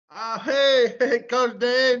Hey, Coach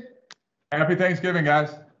Dave. Happy Thanksgiving,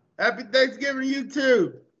 guys. Happy Thanksgiving to you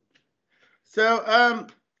too. So,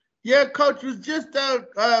 Coach was just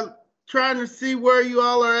trying to see where you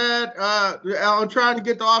all are at on trying to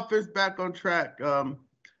get the offense back on track.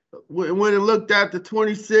 When it looked at the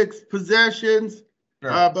 26 possessions,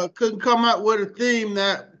 Sure. but couldn't come up with a theme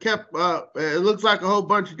that kept. It looks like a whole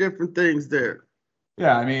bunch of different things there.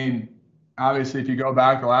 Yeah, I mean, obviously, if you go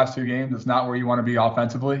back the last two games, it's not where you want to be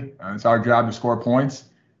offensively. It's our job to score points.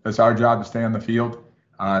 It's our job to stay on the field.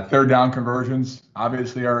 Third down conversions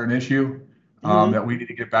obviously are an issue Hmm. that we need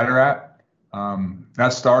to get better at.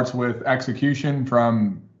 That starts with execution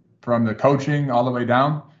from the coaching all the way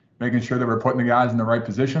down, making sure that we're putting the guys in the right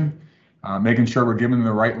position, making sure we're giving them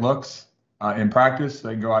the right looks in practice so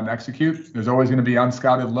they can go out and execute. There's always going to be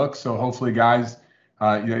unscouted looks, so hopefully guys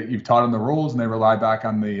you've taught them the rules and they rely back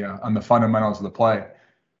on the fundamentals of the play.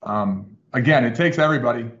 Again, it takes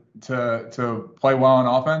everybody to play well on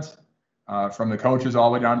offense, from the coaches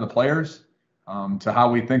all the way down to the players, to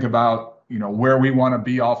how we think about where we want to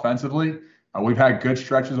be offensively. We've had good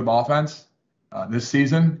stretches of offense this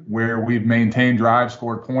season where we've maintained drives,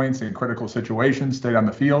 scored points in critical situations, stayed on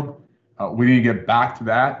the field. We need to get back to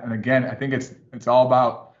that. And again, I think it's all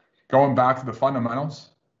about going back to the fundamentals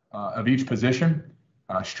of each position,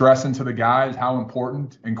 stressing to the guys how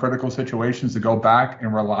important in critical situations to go back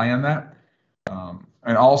and rely on that.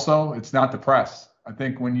 And also, it's not the press. I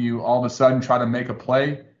think when you all of a sudden try to make a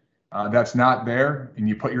play that's not there and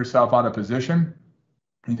you put yourself out of position,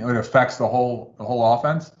 it affects the whole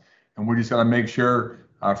offense. And we just got to make sure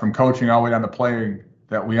from coaching all the way down to playing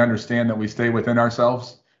that we understand that we stay within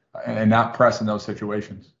ourselves and not press in those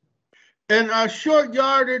situations. And short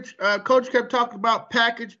yardage, Coach kept talking about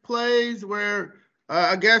package plays where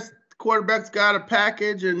I guess the quarterback's got a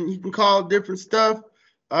package and he can call different stuff.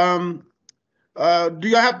 Um, do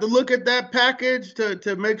you have to look at that package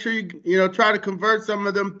to make sure you try to convert some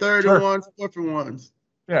of them third and Sure. ones, fourth and ones?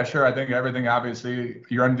 Yeah, sure. I think everything, obviously,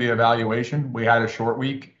 you're under the evaluation. We had a short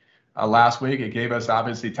week last week. It gave us,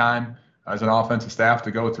 obviously, time as an offensive staff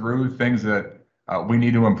to go through things that we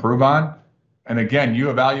need to improve on. And again, you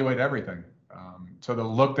evaluate everything. So the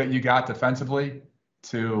look that you got defensively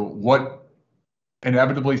to what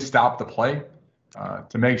inevitably stopped the play,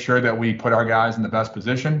 to make sure that we put our guys in the best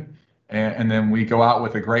position. And then we go out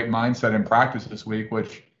with a great mindset in practice this week,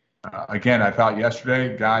 which again, I thought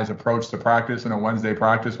yesterday guys approached the practice in a Wednesday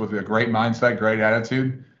practice with a great mindset, great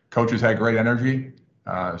attitude. Coaches had great energy.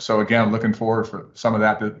 So again, looking forward for some of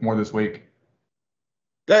that more this week.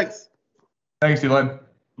 Thanks. Thanks, Dylan.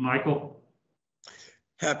 Michael.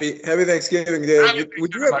 Happy Thanksgiving, Dave.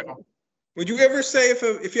 Michael. Would you ever say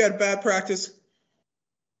if you had bad practice?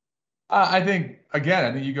 I think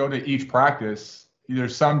you go to each practice.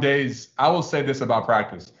 There's some days, I will say this about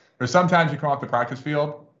practice. There's sometimes you come off the practice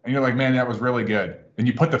field and you're like, man, that was really good. And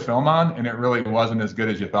you put the film on and it really wasn't as good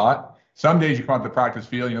as you thought. Some days you come off the practice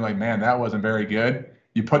field and you're like, man, that wasn't very good.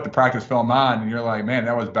 You put the practice film on and you're like, man,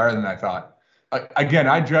 that was better than I thought. Again,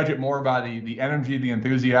 I judge it more by the energy, the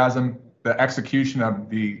enthusiasm, the execution of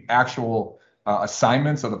the actual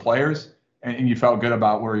assignments of the players, and you felt good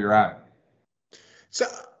about where you're at. So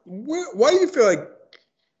why do you feel like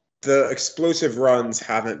the explosive runs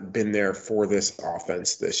haven't been there for this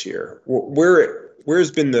offense this year?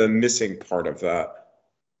 Where's been the missing part of that?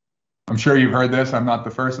 I'm sure you've heard this. I'm not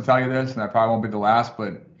the first to tell you this, and I probably won't be the last.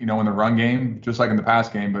 But in the run game, just like in the pass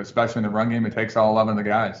game, but especially in the run game, it takes all 11 of the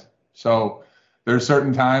guys. So there's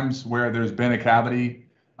certain times where there's been a cavity,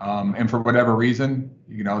 and for whatever reason,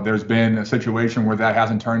 there's been a situation where that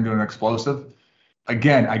hasn't turned into an explosive.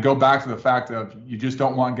 Again, I go back to the fact of you just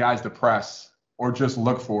don't want guys to press or just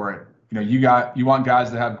look for it. You want guys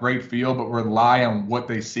to have great feel, but rely on what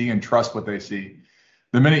they see and trust what they see.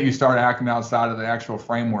 The minute you start acting outside of the actual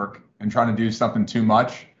framework and trying to do something too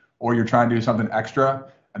much, or you're trying to do something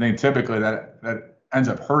extra, I think typically that ends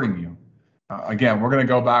up hurting you. Again, we're going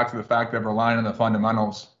to go back to the fact that relying on the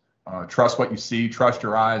fundamentals. Trust what you see, trust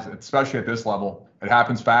your eyes, especially at this level. It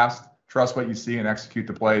happens fast. Trust what you see and execute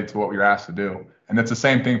the play to what you're asked to do. And it's the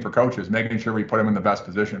same thing for coaches, making sure we put them in the best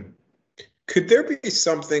position. Could there be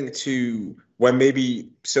something to when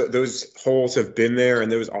those holes have been there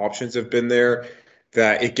and those options have been there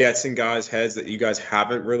that it gets in guys' heads that you guys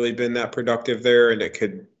haven't really been that productive there, and it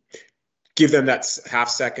could give them that half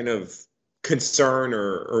second of concern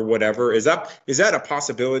or whatever? Is that a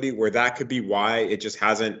possibility where that could be why it just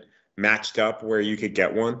hasn't matched up where you could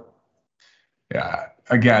get one? Yeah.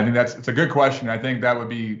 Again, I think it's a good question. I think that would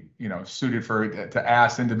be, suited to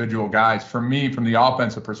ask individual guys. For me, from the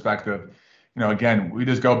offensive perspective, again, we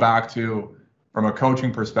just go back to, from a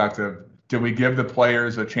coaching perspective, did we give the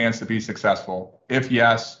players a chance to be successful? If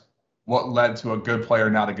yes, what led to a good play or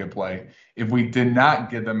not a good play? If we did not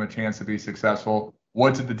give them a chance to be successful,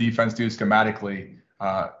 what did the defense do schematically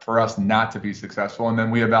for us not to be successful? And then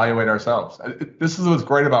we evaluate ourselves. This is what's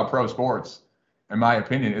great about pro sports, in my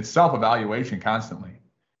opinion. It's self-evaluation constantly.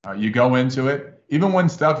 You go into it, even when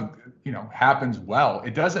stuff happens well,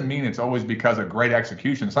 it doesn't mean it's always because of great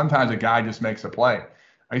execution. Sometimes a guy just makes a play.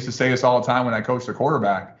 I used to say this all the time when I coached the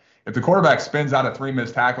quarterback. If the quarterback spins out of 3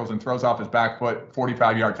 missed tackles and throws off his back foot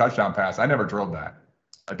 45-yard touchdown pass, I never drilled that.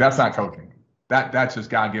 Like, that's not coaching. That's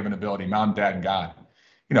just God-given ability, mom, dad, and God.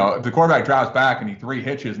 If the quarterback drops back and he 3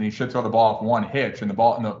 hitches and he should throw the ball off 1 hitch and the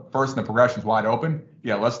ball in the first in the progression is wide open,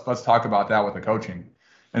 yeah, let's talk about that with the coaching.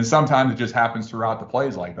 And sometimes it just happens throughout the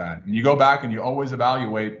plays like that. And you go back and you always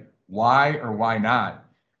evaluate why or why not.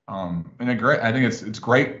 I think it's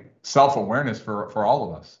great self-awareness for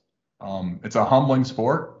all of us. It's a humbling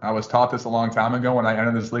sport. I was taught this a long time ago when I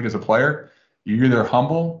entered this league as a player. You're either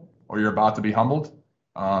humble or you're about to be humbled.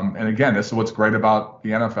 And again, this is what's great about the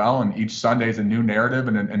NFL, and each Sunday is a new narrative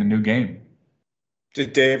and a new game.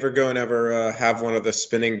 Did Dave Ragone ever have one of the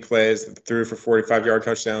spinning plays that threw for 45-yard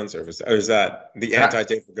touchdowns, or was that the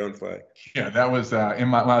anti-Dave Ragone play? Yeah, that was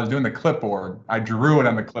when I was doing the clipboard. I drew it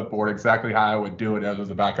on the clipboard exactly how I would do it as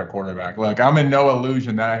a backup quarterback. Look, I'm in no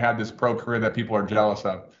illusion that I had this pro career that people are jealous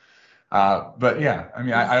of. But yeah, I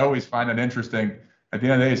mean, I always find it interesting. At the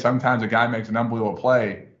end of the day, sometimes a guy makes an unbelievable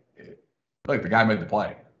play. Like, the guy made the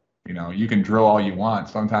play. You can drill all you want.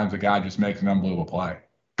 Sometimes a guy just makes an unbelievable play.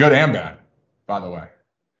 Good and bad, by the way.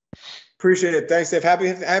 Appreciate it. Thanks, Dave.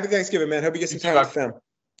 Happy Thanksgiving, man. Hope you get some time with the fam.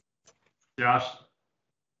 Josh?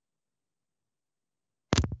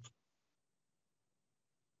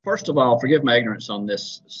 First of all, forgive my ignorance on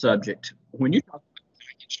this subject. When you talk about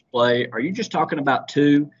package play, are you just talking about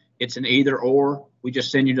 2? It's an either or? We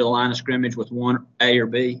just send you to the line of scrimmage with 1 A or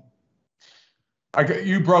B?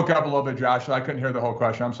 You broke up a little bit, Josh. I couldn't hear the whole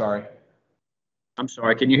question. I'm sorry.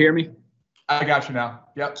 Can you hear me? I got you now.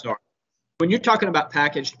 Yep. Sorry. When you're talking about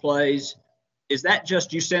packaged plays, is that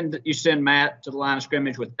just you send Matt to the line of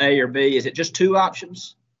scrimmage with A or B? Is it just 2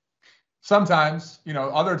 options? Sometimes,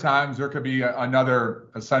 other times there could be another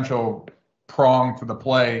essential prong to the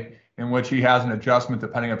play in which he has an adjustment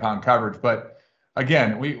depending upon coverage. But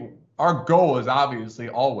again, our goal is obviously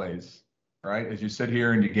always, right, as you sit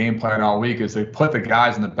here and you game plan all week, is to put the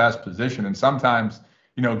guys in the best position. And sometimes,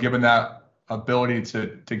 given that ability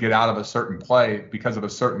to get out of a certain play because of a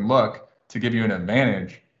certain look to give you an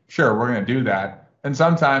advantage, sure, we're going to do that. And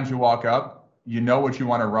sometimes you walk up, you know what you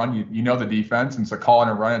want to run, you know the defense, and it's a call and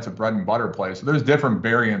a run, it's a bread and butter play. So there's different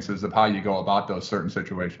variances of how you go about those certain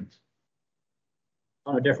situations.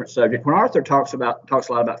 On a different subject, when Arthur talks a lot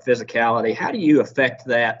about physicality, how do you affect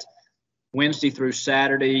that Wednesday through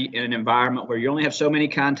Saturday in an environment where you only have so many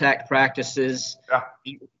contact practices?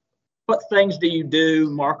 Yeah. What things do you do,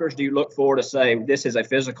 markers do you look for to say this is a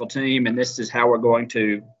physical team and this is how we're going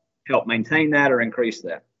to help maintain that or increase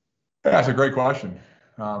that? That's a great question.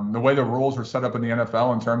 The way the rules are set up in the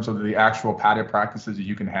NFL in terms of the actual padded practices that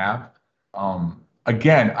you can have.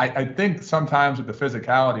 Again, I think sometimes with the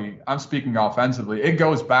physicality, I'm speaking offensively, it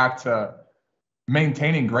goes back to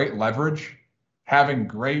maintaining great leverage, having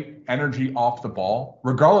great energy off the ball,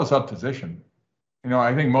 regardless of position.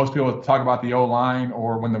 I think most people talk about the O-line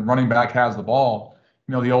or when the running back has the ball,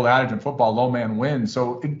 the old adage in football, low man wins.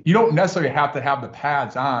 So you don't necessarily have to have the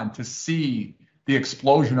pads on to see the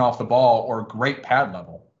explosion off the ball or great pad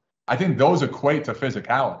level. I think those equate to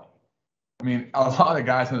physicality. I mean, a lot of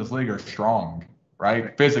guys in this league are strong,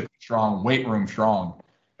 right? Physically strong, weight room strong.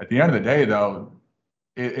 At the end of the day, though,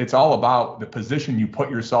 it's all about the position you put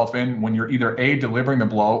yourself in when you're either A, delivering the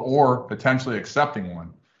blow or potentially accepting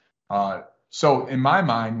one. So in my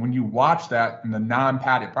mind, when you watch that in the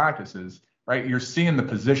non-padded practices, right, you're seeing the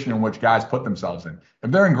position in which guys put themselves in.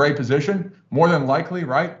 If they're in great position, more than likely,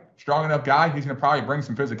 right, strong enough guy, he's going to probably bring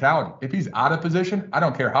some physicality. If he's out of position, I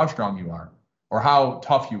don't care how strong you are or how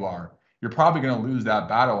tough you are, you're probably going to lose that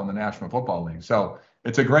battle in the National Football League. So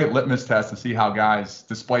it's a great litmus test to see how guys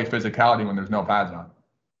display physicality when there's no pads on.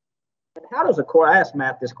 How does I asked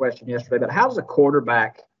Matt this question yesterday, but how does a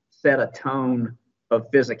quarterback set a tone of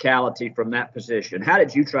physicality from that position? How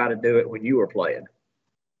did you try to do it when you were playing?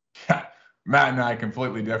 Matt and I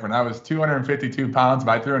completely different. I was 252 pounds. If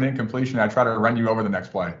I threw an incompletion, I try to run you over the next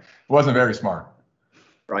play. It wasn't very smart.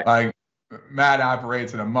 Right. Matt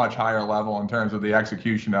operates at a much higher level in terms of the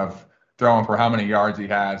execution of throwing for how many yards he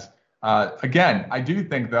has. Again, I do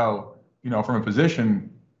think, though, from a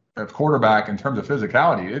position of quarterback in terms of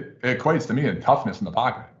physicality, it equates to me in toughness in the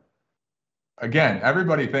pocket. Again,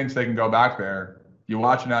 everybody thinks they can go back there. you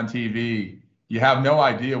watch it on TV, you have no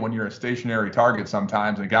idea when you're a stationary target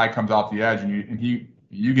sometimes, and a guy comes off the edge and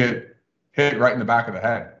you get hit right in the back of the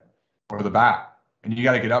head or the back, and you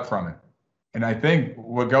got to get up from it. And I think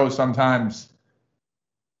what goes sometimes,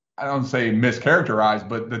 I don't say mischaracterized,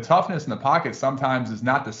 but the toughness in the pocket sometimes is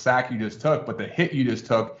not the sack you just took, but the hit you just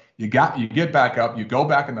took. You get back up, you go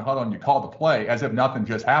back in the huddle, and you call the play as if nothing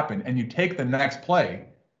just happened, and you take the next play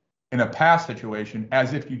in a pass situation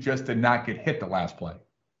as if you just did not get hit the last play.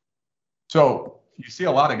 So you see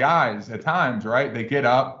a lot of guys at times, right? They get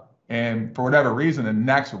up, and for whatever reason, the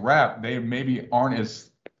next rep, they maybe aren't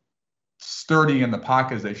as sturdy in the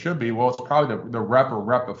pocket as they should be. Well, it's probably the rep or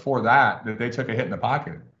rep before that they took a hit in the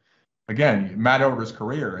pocket. Again, Matt Over's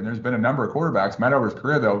career, and there's been a number of quarterbacks. Matt Over's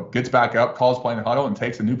career, though, gets back up, calls play in the huddle, and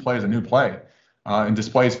takes a new play as a new play, and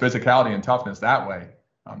displays physicality and toughness that way,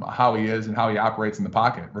 how he is and how he operates in the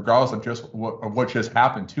pocket, regardless of just what just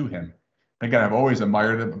happened to him. Again, I've always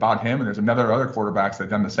admired about him, and there's other quarterbacks that have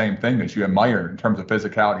done the same thing that you admire in terms of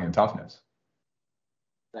physicality and toughness.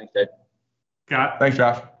 Thanks, Dave. Scott. Thanks,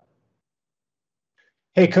 Josh.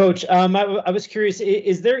 Hey, Coach, I was curious,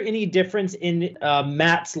 is there any difference in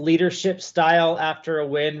Matt's leadership style after a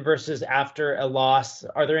win versus after a loss?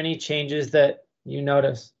 Are there any changes that you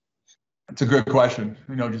notice? It's a good question.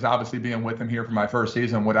 Just obviously being with him here for my first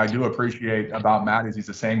season, what I do appreciate about Matt is he's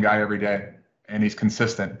the same guy every day, and he's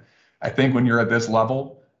consistent. I think when you're at this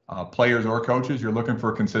level, players or coaches, you're looking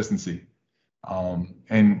for consistency.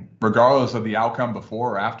 And regardless of the outcome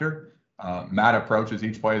before or after, Matt approaches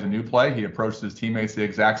each play as a new play. He approaches his teammates the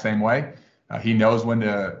exact same way. He knows when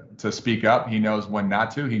to speak up. He knows when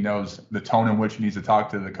not to. He knows the tone in which he needs to talk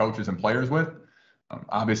to the coaches and players with.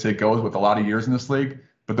 Obviously, it goes with a lot of years in this league.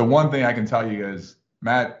 But the one thing I can tell you is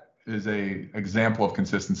Matt is a example of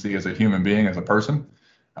consistency as a human being, as a person.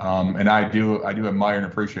 And I do admire and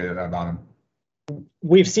appreciate that about him.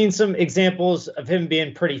 We've seen some examples of him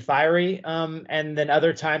being pretty fiery, and then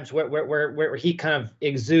other times where he kind of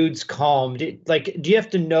exudes calm. Do you have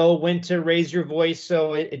to know when to raise your voice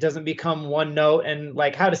so it doesn't become one note? And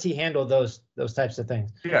how does he handle those types of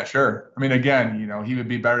things? Yeah, sure. I mean, again, he would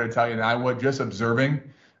be better to tell you than I would. Just observing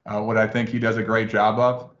what I think he does a great job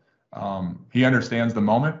of. He understands the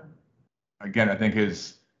moment. Again, I think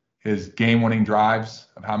his game-winning drives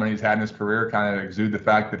of how many he's had in his career kind of exude the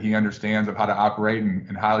fact that he understands of how to operate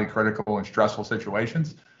in highly critical and stressful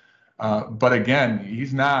situations. But again,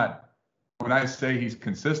 he's not, when I say he's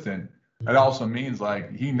consistent, that also means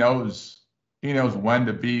he knows when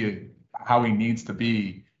to be how he needs to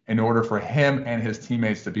be in order for him and his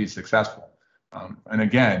teammates to be successful. And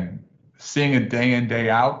again, seeing it day in,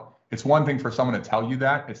 day out, it's one thing for someone to tell you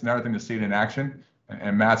that. It's another thing to see it in action.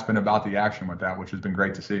 And Matt's been about the action with that, which has been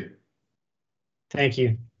great to see. Thank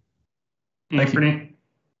you. Anthony?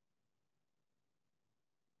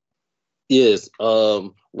 Yes.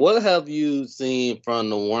 What have you seen from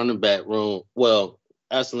the running back room? Well,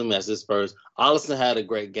 actually, let me ask this first. Ollison had a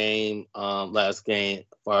great game last game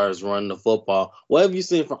as far as running the football. What have you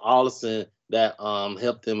seen from Ollison that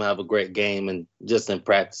helped him have a great game and just in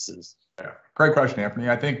practices? Yeah. Great question, Anthony.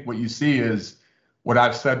 I think what you see is what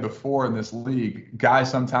I've said before in this league.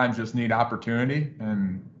 Guys sometimes just need opportunity,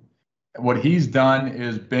 and what he's done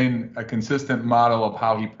is been a consistent model of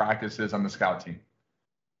how he practices on the scout team.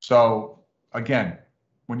 So again,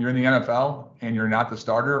 when you're in the NFL and you're not the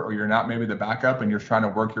starter or you're not maybe the backup and you're trying to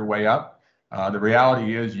work your way up, the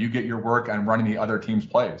reality is you get your work on running the other team's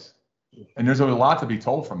plays. And there's a lot to be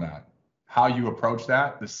told from that. How you approach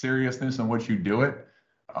that, the seriousness in which you do it,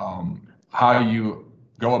 how you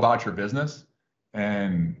go about your business.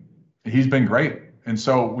 And he's been great. And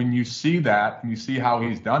so when you see that and you see how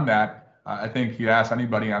he's done that, I think you ask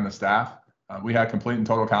anybody on the staff, we had complete and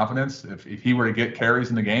total confidence. If he were to get carries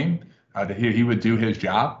in the game, that he would do his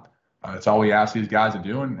job. That's all we ask these guys to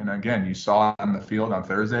do. And again, you saw on the field on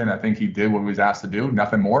Thursday, and I think he did what he was asked to do,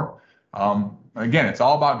 nothing more. Again, it's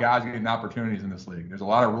all about guys getting opportunities in this league. There's a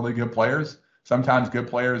lot of really good players. Sometimes good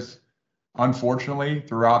players, unfortunately,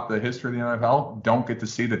 throughout the history of the NFL, don't get to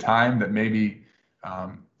see the time that maybe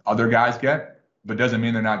other guys get, but doesn't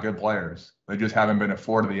mean they're not good players. They just haven't been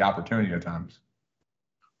afforded the opportunity at times.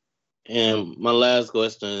 And my last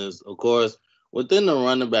question is, of course, within the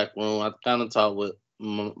running back room, I kind of talked with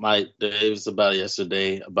Mike Davis about it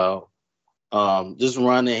yesterday about just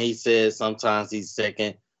running. He said sometimes he's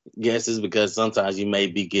second guesses because sometimes you may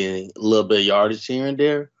be getting a little bit of yardage here and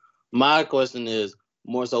there. My question is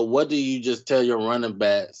more so, what do you just tell your running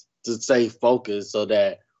backs to stay focused so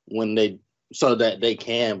that they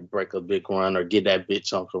can break a big run or get that big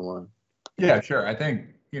chunk of run? Yeah, sure. I think,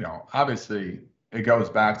 obviously it goes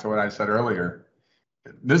back to what I said earlier.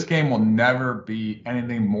 this game will never be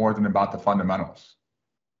anything more than about the fundamentals.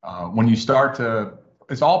 When you start to,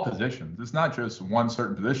 it's all positions. It's not just one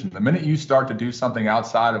certain position. The minute you start to do something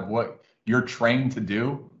outside of what you're trained to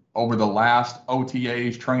do over the last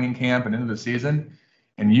OTAs, training camp, and into the season,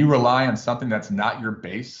 and you rely on something that's not your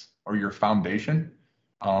base or your foundation,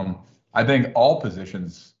 I think all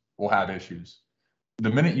positions will have issues. The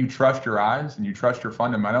minute you trust your eyes and you trust your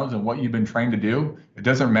fundamentals and what you've been trained to do, it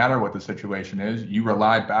doesn't matter what the situation is. You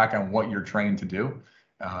rely back on what you're trained to do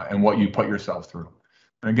and what you put yourself through.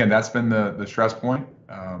 And again, that's been the stress point.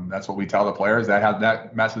 That's what we tell the players.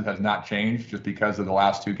 That message has not changed just because of the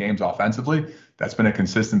last 2 games offensively. That's been a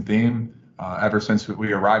consistent theme ever since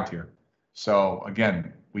we arrived here. So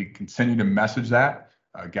again, we continue to message that.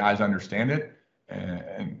 Guys understand it.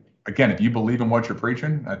 And again, if you believe in what you're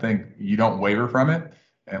preaching, I think you don't waver from it.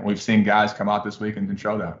 And we've seen guys come out this week and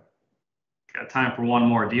show that. Got time for one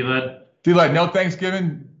more. D-Led? D-Led, no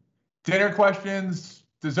Thanksgiving dinner questions,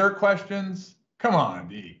 dessert questions. Come on,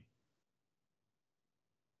 D.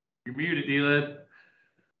 You're muted, D-Led.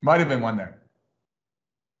 Might have been one there.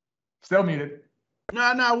 Still muted.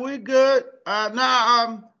 No, we're good.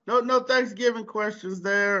 No Thanksgiving questions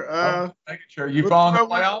there. Making sure. You following the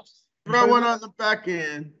playoffs? Throw one on the back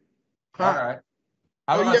end. All right.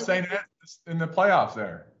 How about saying that in the playoffs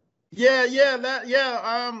there?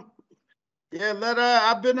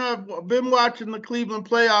 I've been watching the Cleveland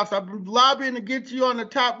playoffs. I've been lobbying to get you on the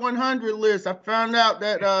top 100 list. I found out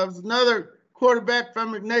that there's another quarterback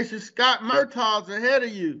from Ignatius, Scott Murtaugh's ahead of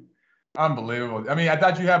you. Unbelievable. I mean, I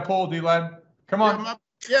thought you had pulled, D-Led. Come on.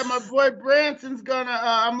 My boy Branson's gonna.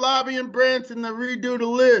 I'm lobbying Branson to redo the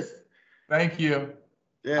list. Thank you.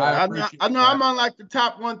 Yeah, I know. I'm on like the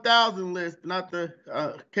top 1,000 list, not the.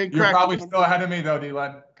 You're probably still ahead of me though,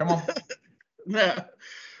 D-Led. Come on. Yeah.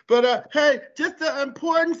 But hey, just the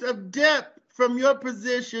importance of depth from your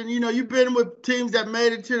position. You know, you've been with teams that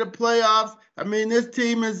made it to the playoffs. I mean, this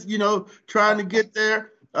team is, trying to get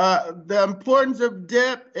there. The importance of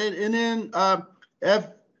depth, and then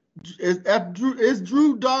is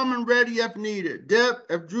Drew Dahlman ready if needed?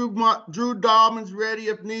 Depth, if Drew Dahlman's ready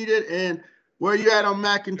if needed, and where you at on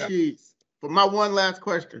mac and cheese? For my one last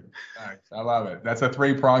question. Nice, I love it. That's a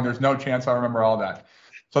 3-prong. There's no chance I remember all that.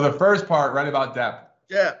 So the first part, right, about depth.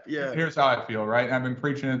 Yeah. Here's how I feel, right? I've been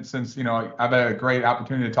preaching it since, I've had a great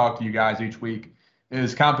opportunity to talk to you guys each week,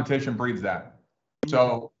 is competition breeds that.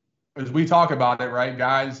 So as we talk about it, right,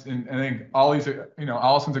 guys, and I think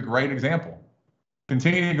Allison's a great example.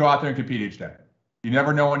 Continue to go out there and compete each day. You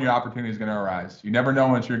never know when your opportunity is going to arise. You never know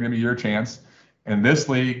when it's going to be your chance. In this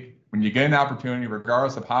league, when you get an opportunity,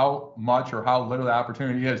 regardless of how much or how little the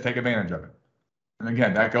opportunity is, take advantage of it. And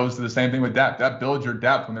again, that goes to the same thing with depth. That builds your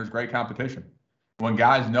depth when there's great competition. When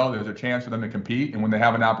guys know there's a chance for them to compete, and when they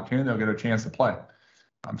have an opportunity, they'll get a chance to play.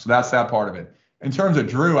 So that's that part of it. In terms of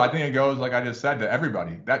Drew, I think it goes, like I just said, to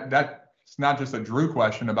everybody. That's not just a Drew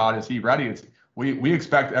question about is he ready. It's we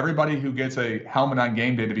expect everybody who gets a helmet on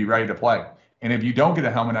game day to be ready to play. And if you don't get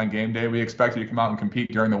a helmet on game day, we expect you to come out and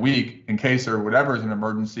compete during the week in case or whatever is an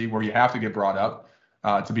emergency where you have to get brought up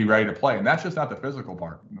to be ready to play. And that's just not the physical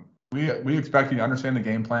part. We expect you to understand the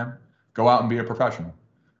game plan, go out and be a professional.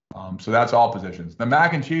 So that's all positions. The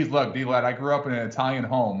mac and cheese, look, D-Led, I grew up in an Italian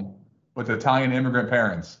home with Italian immigrant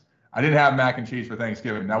parents. I didn't have mac and cheese for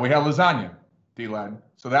Thanksgiving. Now we have lasagna, D-Led.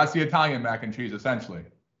 So that's the Italian mac and cheese, essentially.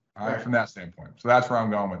 All right, from that standpoint. So that's where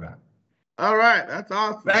I'm going with that. All right, that's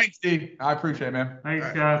awesome. Thanks, D. I appreciate it, man.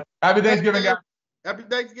 Thanks, guys. Happy Thanksgiving, guys. Happy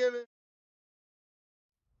Thanksgiving.